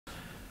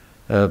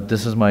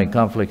This is my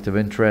conflict of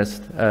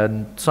interest,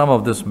 and some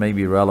of this may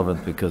be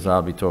relevant because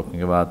I'll be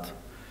talking about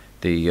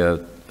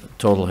the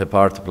total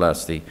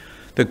hepatoplasty.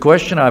 The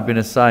question I've been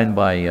assigned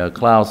by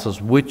Klaus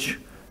is which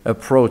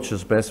approach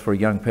is best for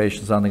young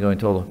patients undergoing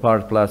total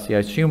hepatoplasty. I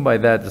assume by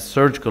that the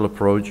surgical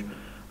approach.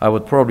 I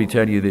would probably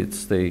tell you that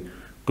it's the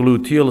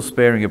gluteal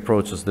sparing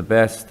approach is the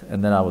best,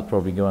 and then I would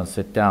probably go and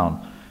sit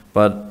down.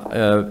 But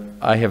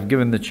I have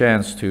given the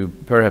chance to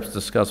perhaps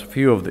discuss a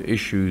few of the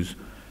issues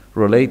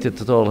related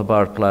to total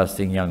hepatoplasty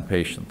in young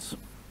patients.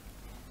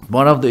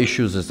 One of the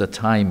issues is the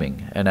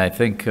timing, and I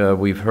think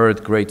we've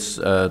heard great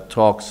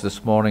talks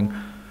this morning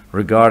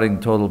regarding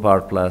total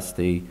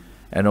hepatoplasty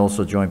and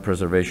also joint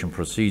preservation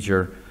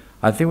procedure.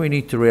 I think we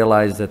need to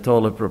realize that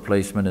total hip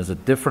replacement is a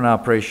different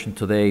operation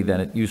today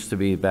than it used to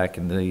be back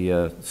in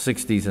the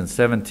 60s and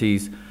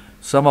 70s.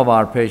 Some of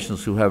our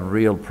patients who have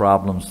real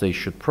problems, they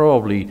should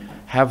probably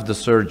have the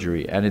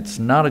surgery, and it's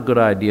not a good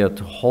idea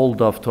to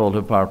hold off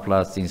total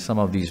hepatoplasty in some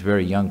of these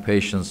very young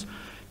patients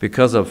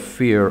because of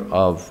fear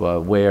of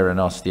wear and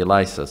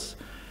osteolysis.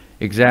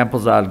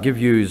 Examples I'll give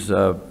you is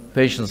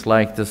patients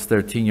like this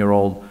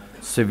 13-year-old,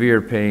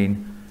 severe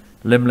pain,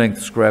 limb length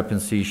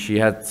discrepancy. She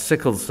had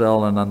sickle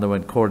cell and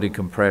underwent core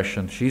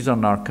decompression. She's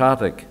on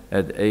narcotic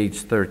at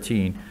age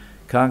 13,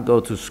 can't go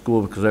to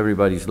school because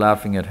everybody's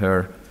laughing at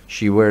her.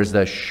 She wears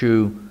that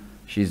shoe.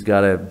 She's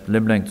got a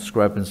limb length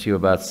discrepancy of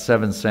about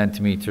 7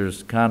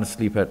 centimeters, can't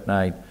sleep at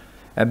night,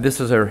 and this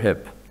is her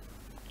hip.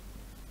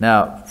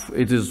 Now,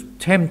 it is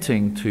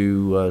tempting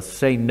to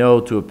say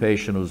no to a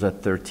patient who's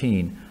at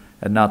 13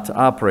 and not to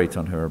operate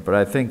on her, but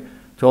I think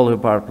total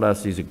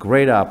hepatoplasty is a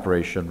great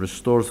operation,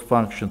 restores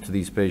function to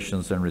these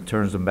patients and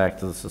returns them back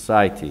to the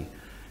society.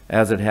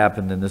 As it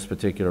happened in this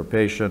particular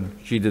patient,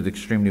 she did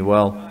extremely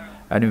well.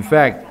 And in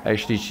fact,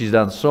 actually, she's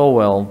done so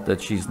well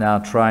that she's now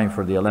trying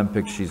for the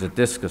Olympics. She's a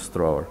discus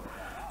thrower.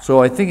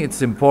 So I think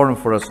it's important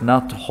for us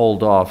not to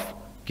hold off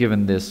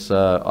giving this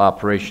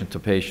operation to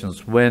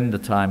patients when the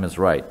time is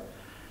right.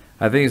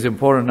 I think it's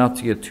important not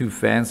to get too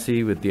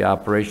fancy with the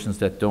operations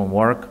that don't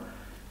work.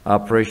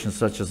 Operations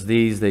such as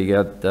these, they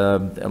get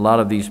a lot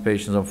of these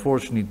patients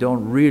unfortunately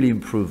don't really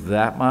improve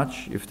that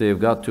much. If they've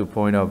got to a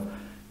point of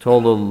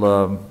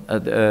total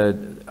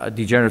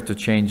degenerative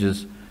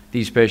changes,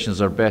 these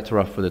patients are better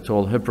off with a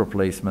total hip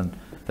replacement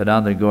than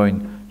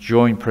undergoing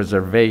joint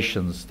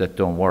preservations that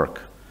don't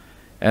work.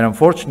 And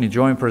unfortunately,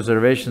 joint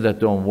preservations that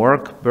don't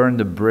work burn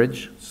the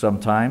bridge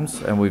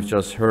sometimes, and we've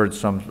just heard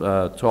some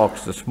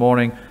talks this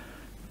morning,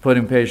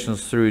 putting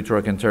patients through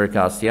trochanteric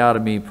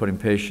osteotomy, putting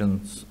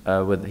patients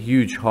with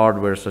huge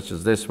hardware such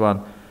as this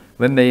one.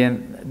 When they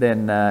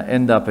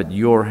end up at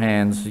your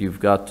hands, you've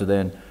got to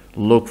then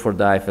look for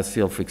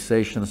diaphyseal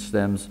fixation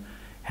stems,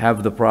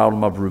 have the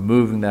problem of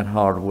removing that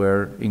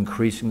hardware,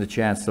 increasing the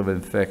chance of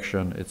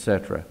infection,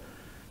 etc.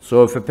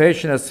 So if a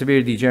patient has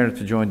severe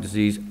degenerative joint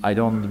disease, I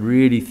don't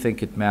really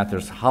think it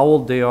matters how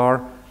old they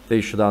are, they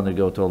should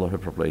undergo total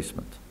hip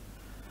replacement.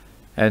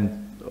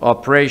 And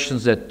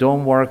operations that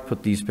don't work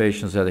put these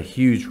patients at a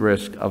huge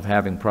risk of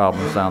having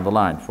problems down the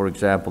line. For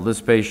example,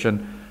 this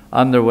patient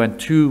underwent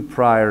 2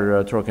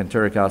 prior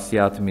trochanteric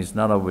osteotomies,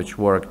 none of which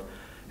worked.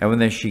 And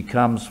when she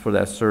comes for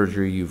that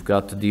surgery, you've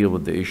got to deal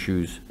with the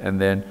issues, and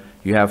then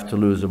you have to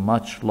use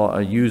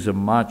a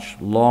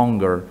much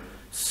longer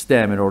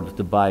stem in order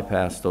to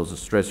bypass those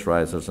stress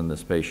risers in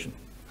this patient.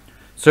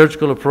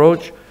 Surgical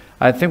approach,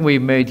 I think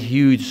we've made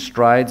huge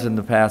strides in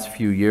the past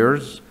few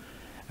years.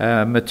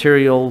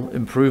 Material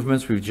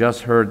improvements, we've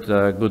just heard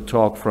a good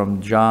talk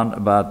from John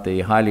about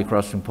the highly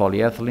crossing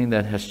polyethylene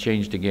that has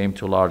changed the game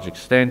to a large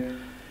extent.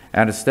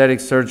 Anesthetic,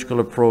 surgical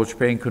approach,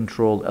 pain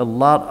control, a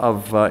lot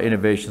of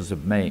innovations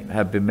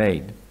have been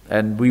made.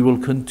 And we will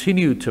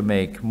continue to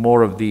make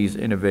more of these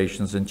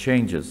innovations and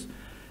changes.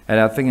 And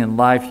I think in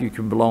life you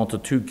can belong to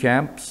 2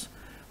 camps.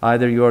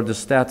 Either you are the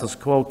status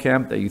quo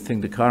camp, that you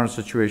think the current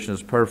situation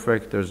is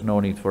perfect, there's no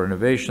need for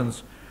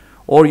innovations,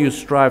 or you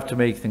strive to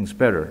make things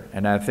better.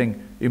 And I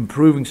think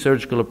improving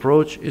surgical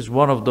approach is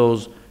one of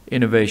those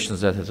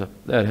innovations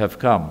that have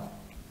come.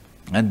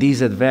 And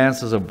these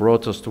advances have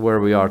brought us to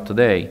where we are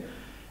today.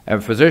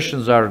 And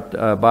physicians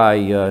are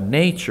by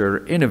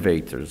nature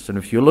innovators. And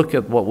if you look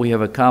at what we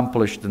have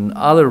accomplished in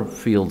other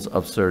fields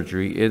of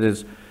surgery, it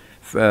is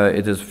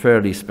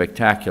fairly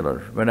spectacular.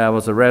 When I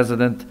was a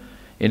resident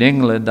in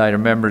England, I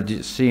remember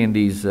seeing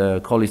these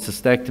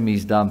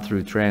cholecystectomies done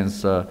through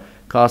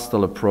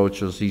transcostal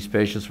approaches. These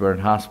patients were in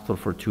hospital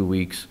for 2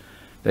 weeks.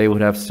 They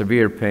would have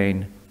severe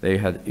pain. They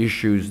had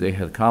issues. They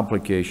had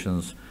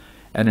complications.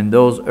 And in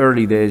those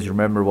early days,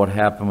 remember what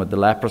happened with the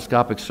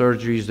laparoscopic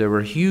surgeries? There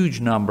were a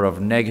huge number of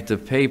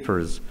negative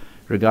papers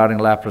regarding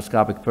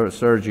laparoscopic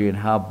surgery and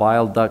how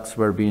bile ducts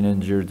were being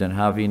injured and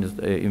how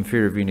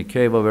inferior vena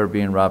cava were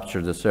being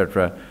ruptured,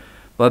 etc.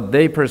 But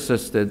they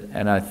persisted,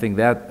 and I think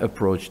that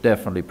approach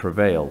definitely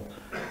prevailed,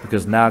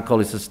 because now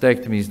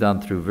cholecystectomy is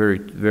done through very,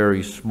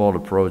 very small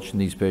approach,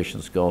 and these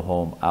patients go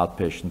home,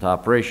 outpatient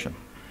operation.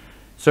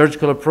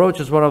 Surgical approach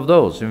is one of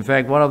those. In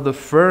fact, one of the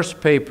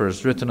first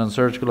papers written on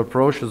surgical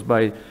approach was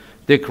by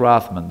Dick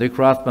Rothman. Dick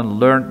Rothman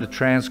learned the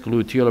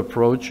transgluteal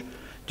approach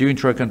doing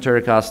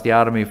trochanteric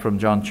osteotomy from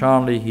John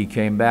Charnley. He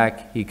came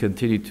back, he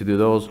continued to do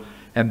those.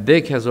 And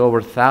Dick has over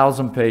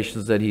 1,000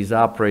 patients that he's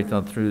operated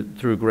on through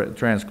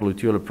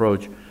transgluteal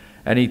approach.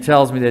 And he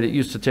tells me that it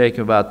used to take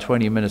him about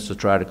 20 minutes to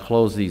try to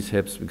close these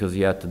hips because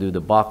he had to do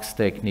the box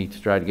technique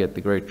to try to get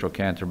the great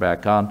trochanter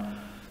back on.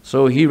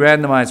 So he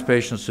randomized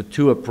patients to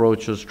 2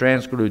 approaches,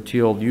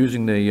 transgluteal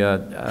using the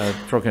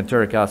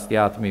trochanteric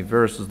osteotomy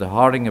versus the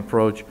Harding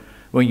approach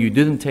when you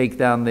didn't take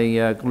down the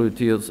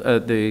gluteals,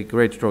 the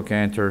great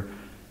trochanter.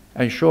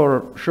 And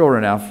sure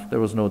enough, there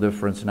was no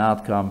difference in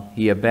outcome.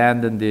 He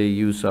abandoned the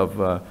use of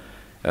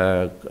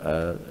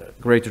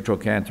greater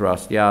trochanter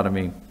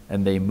osteotomy,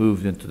 and they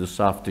moved into the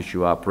soft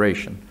tissue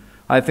operation.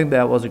 I think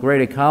that was a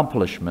great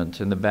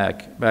accomplishment in the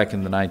back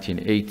in the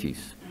 1980s.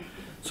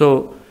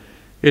 So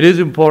it is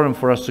important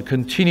for us to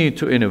continue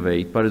to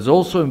innovate, but it's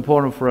also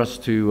important for us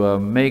to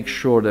make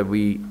sure that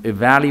we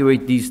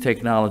evaluate these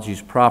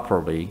technologies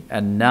properly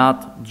and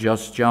not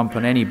just jump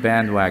on any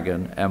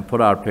bandwagon and put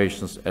our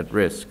patients at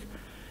risk.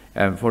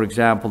 And for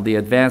example, the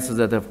advances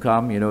that have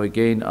come,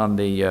 again on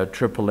the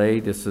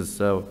AAA, this is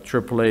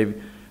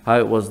AAA, how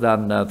it was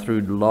done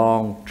through the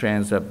long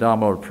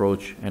trans-abdominal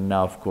approach, and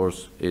now, of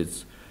course,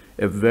 it's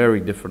a very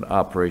different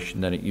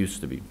operation than it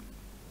used to be.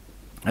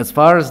 As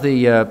far as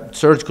the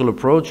surgical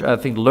approach, I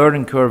think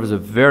learning curve is a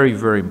very,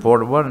 very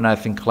important one, and I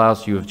think,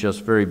 Klaus, you have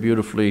just very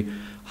beautifully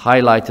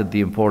highlighted the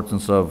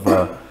importance of,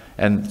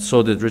 and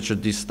so did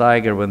Richard D.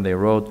 Steiger when they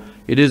wrote,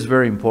 it is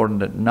very important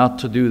that not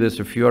to do this.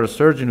 If you are a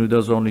surgeon who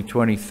does only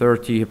 20,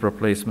 30 hip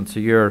replacements a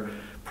year,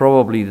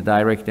 probably the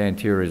direct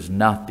anterior is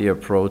not the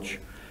approach.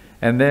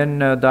 And then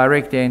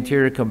direct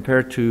anterior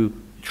compared to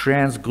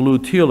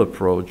transgluteal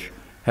approach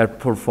have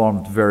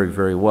performed very,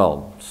 very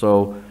well.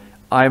 So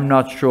I'm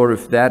not sure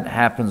if that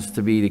happens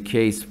to be the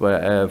case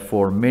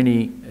for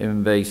mini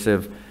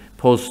invasive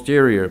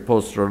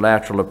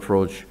posterolateral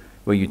approach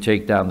where you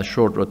take down the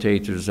short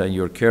rotators and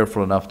you're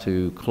careful enough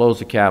to close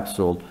the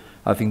capsule.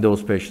 I think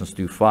those patients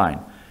do fine.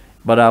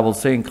 But I will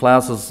say in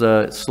Klaus's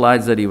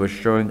slides that he was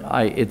showing,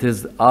 it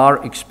is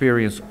our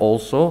experience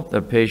also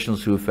that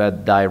patients who've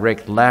had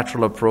direct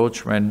lateral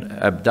approach when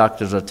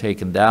abductors are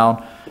taken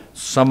down,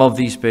 some of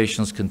these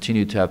patients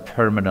continue to have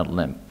permanent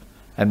limp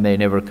and they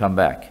never come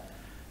back.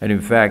 And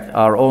in fact,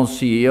 our own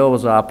CEO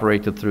was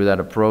operated through that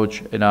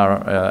approach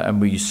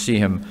and we see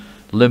him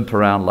limp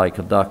around like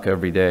a duck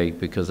every day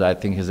because I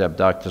think his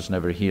abductors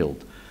never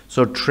healed.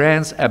 So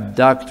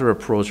trans-abductor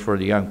approach for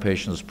the young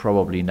patient is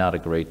probably not a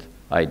great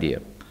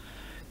idea.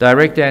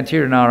 Direct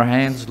anterior in our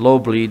hands, low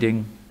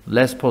bleeding,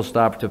 less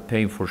postoperative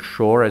pain for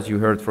sure. As you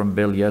heard from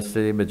Bill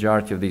yesterday,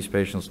 majority of these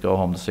patients go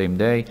home the same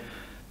day.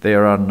 They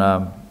are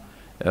on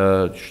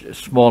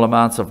small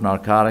amounts of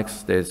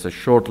narcotics. There's a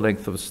short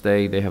length of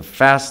stay. They have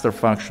faster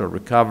functional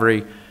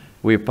recovery.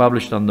 We've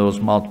published on those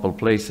multiple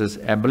places.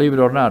 And believe it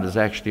or not, it's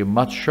actually a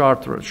much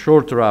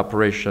shorter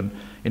operation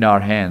in our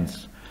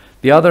hands.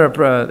 The other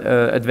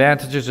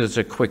advantages is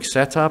a quick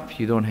setup.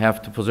 You don't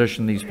have to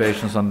position these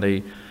patients on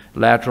the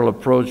lateral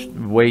approach,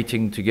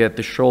 waiting to get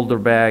the shoulder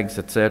bags,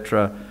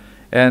 etc.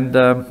 And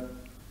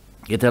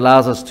it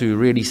allows us to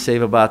really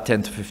save about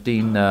 10 to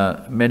 15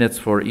 minutes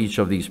for each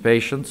of these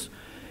patients.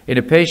 In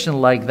a patient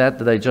like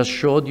that I just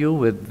showed you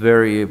with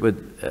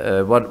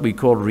what we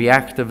call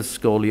reactive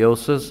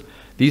scoliosis,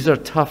 these are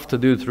tough to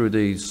do through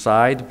the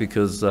side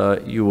because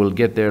you will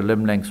get their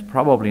limb lengths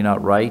probably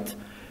not right.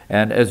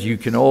 And as you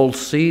can all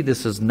see,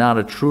 this is not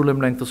a true limb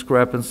length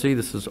discrepancy.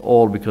 This is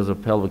all because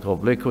of pelvic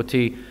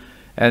obliquity.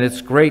 And it's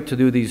great to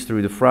do these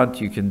through the front.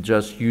 You can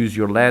just use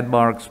your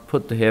landmarks,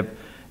 put the hip,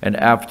 and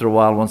after a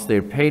while, once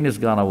their pain has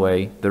gone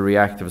away, the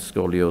reactive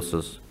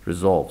scoliosis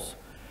resolves.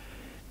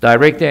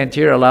 Direct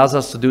anterior allows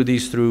us to do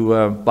these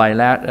through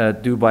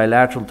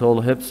bilateral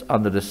total hips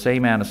under the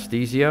same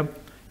anesthesia.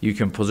 You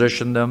can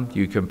position them,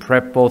 you can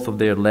prep both of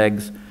their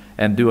legs,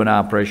 and do an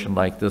operation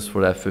like this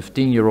for that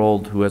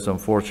 15-year-old who has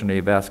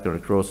unfortunately vascular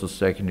necrosis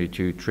secondary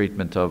to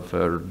treatment of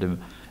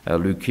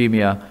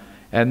leukemia.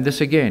 And this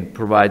again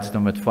provides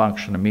them with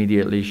function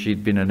immediately.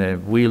 She'd been in a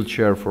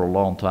wheelchair for a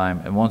long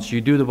time. And once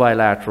you do the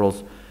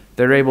bilaterals,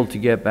 they're able to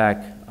get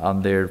back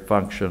on their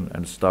function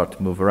and start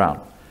to move around.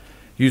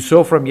 You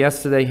saw from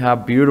yesterday how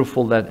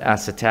beautiful that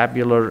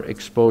acetabular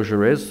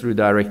exposure is through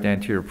direct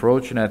anterior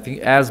approach. And I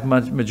think as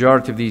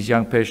majority of these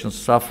young patients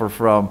suffer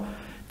from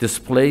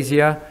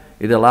dysplasia,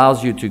 it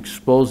allows you to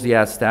expose the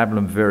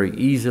acetabulum very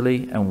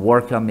easily and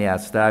work on the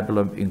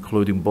acetabulum,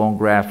 including bone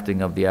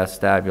grafting of the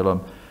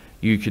acetabulum.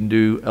 You can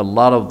do a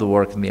lot of the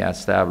work in the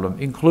acetabulum,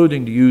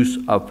 including the use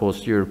of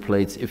posterior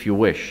plates if you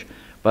wish.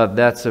 But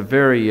that's a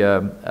very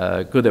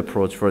good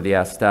approach for the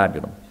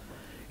acetabulum.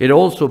 It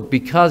also,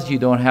 because you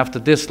don't have to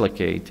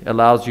dislocate,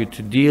 allows you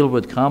to deal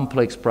with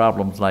complex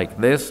problems like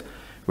this,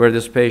 where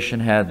this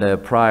patient had a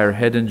prior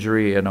head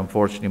injury and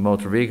unfortunately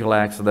motor vehicle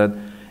accident,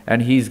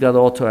 and he's got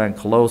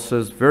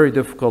autoankylosis. Very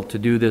difficult to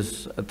do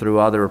this through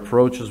other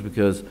approaches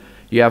because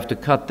you have to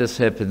cut this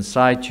hip in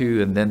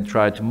situ and then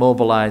try to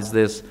mobilize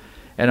this.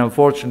 And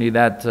unfortunately,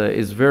 that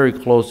is very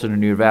close to the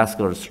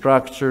neurovascular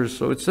structures.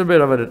 So it's a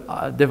bit of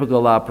a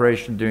difficult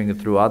operation doing it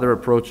through other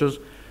approaches.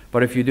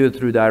 But if you do it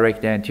through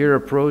direct anterior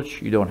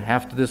approach, you don't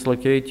have to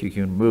dislocate. You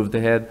can move the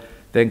head,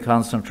 then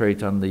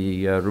concentrate on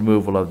the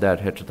removal of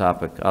that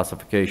heterotopic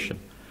ossification.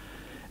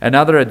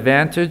 Another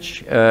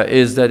advantage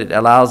is that it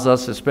allows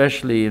us,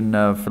 especially in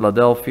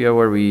Philadelphia,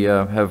 where we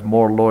have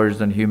more lawyers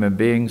than human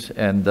beings,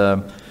 and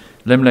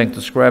limb length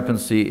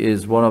discrepancy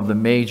is one of the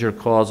major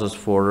causes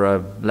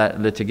for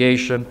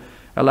litigation,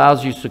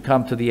 allows you to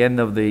come to the end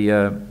of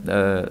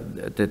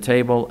the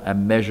table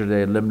and measure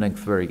their limb length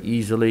very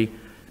easily.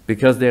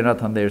 Because they're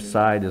not on their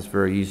side, it's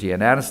very easy.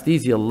 And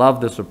anesthesia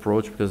love this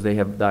approach because they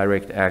have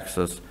direct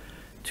access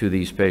to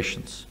these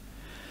patients.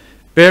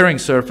 Bearing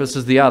surface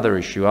is the other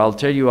issue. I'll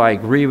tell you, I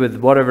agree with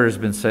whatever has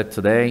been said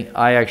today.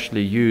 I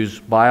actually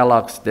use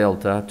Biolux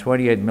Delta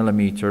 28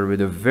 millimeter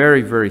with a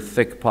very, very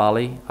thick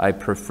poly. I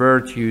prefer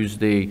to use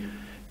the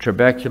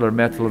trabecular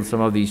metal in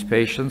some of these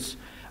patients.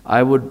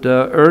 I would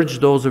urge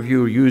those of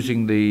you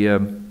using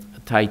the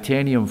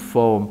titanium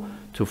foam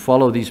to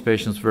follow these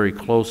patients very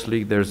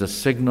closely. There's a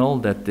signal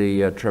that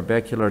the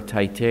trabecular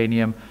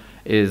titanium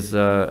is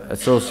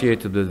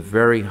associated with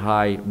very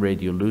high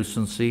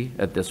radiolucency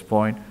at this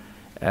point.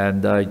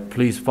 And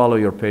please follow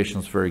your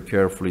patients very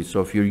carefully.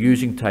 So if you're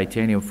using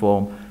titanium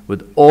foam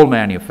with all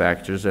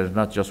manufacturers, and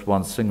not just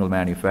one single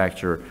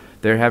manufacturer,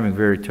 they're having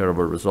very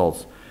terrible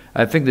results.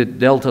 I think that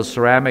Delta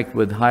ceramic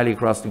with highly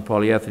crossing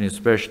polyethylene,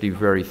 especially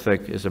very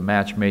thick, is a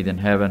match made in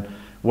heaven.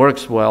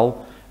 Works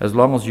well, as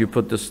long as you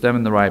put the stem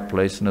in the right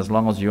place and as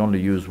long as you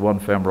only use one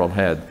femoral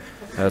head.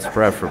 That's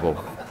preferable.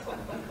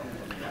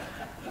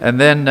 And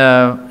then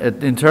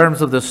in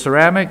terms of the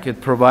ceramic, it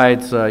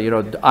provides,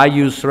 I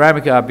use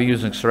ceramic. I've been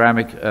using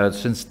ceramic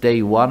since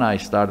day one. I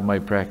started my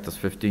practice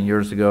 15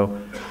 years ago.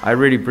 I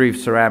really believe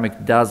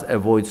ceramic does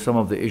avoid some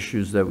of the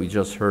issues that we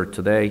just heard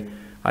today.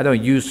 I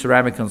don't use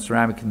ceramic on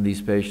ceramic in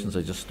these patients.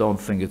 I just don't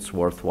think it's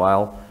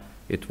worthwhile.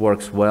 It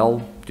works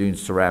well doing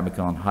ceramic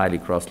on highly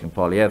cross-linked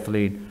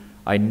polyethylene.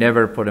 I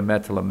never put a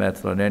metal on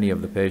metal on any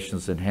of the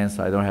patients, and hence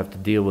I don't have to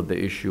deal with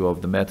the issue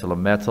of the metal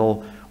on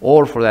metal,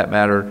 or for that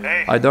matter,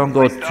 I don't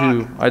go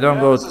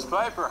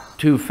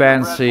too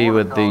fancy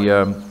with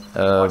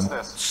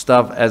the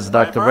stuff, as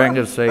Dr.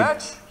 Wenger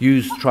said.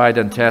 Use tried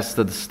and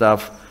tested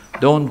stuff.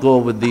 Don't go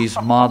with these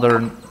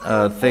modern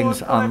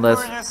things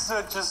unless. You're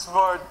such a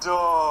smart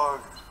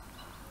dog.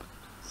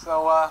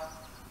 So,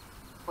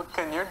 what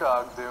can your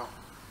dog do?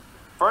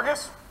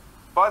 Fergus,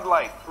 Bud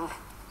Light.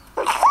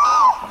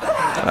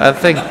 I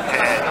think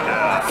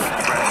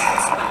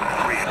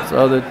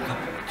so. The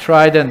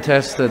tried and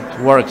tested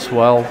works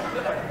well.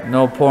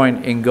 No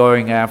point in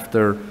going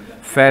after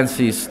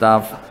fancy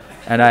stuff.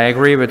 And I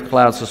agree with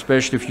Klaus,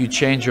 especially if you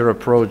change your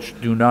approach,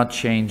 do not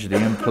change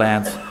the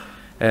implants.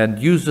 And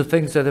use the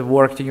things that have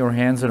worked in your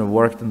hands and have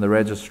worked in the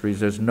registries.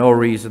 There's no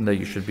reason that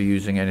you should be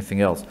using anything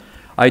else.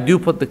 I do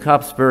put the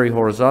cups very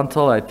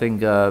horizontal. I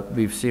think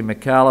we've seen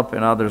McCallop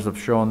and others have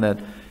shown that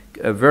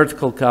a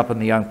vertical cup in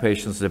the young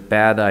patients is a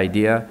bad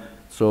idea.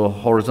 So a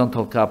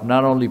horizontal cup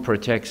not only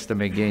protects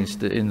them against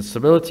the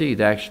instability,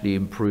 it actually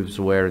improves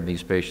wear in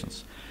these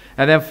patients.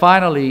 And then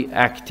finally,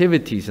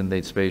 activities in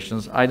these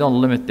patients. I don't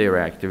limit their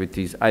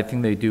activities. I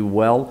think they do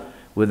well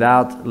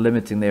without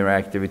limiting their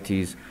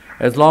activities,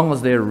 as long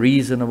as they're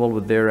reasonable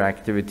with their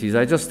activities.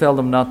 I just tell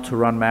them not to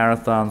run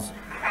marathons,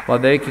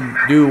 but they can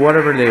do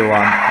whatever they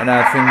want. And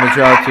I think the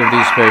majority of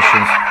these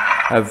patients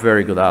have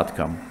very good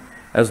outcome,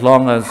 as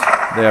long as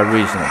they are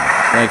reasonable.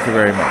 Thank you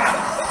very much.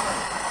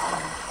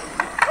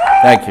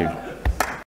 Thank you.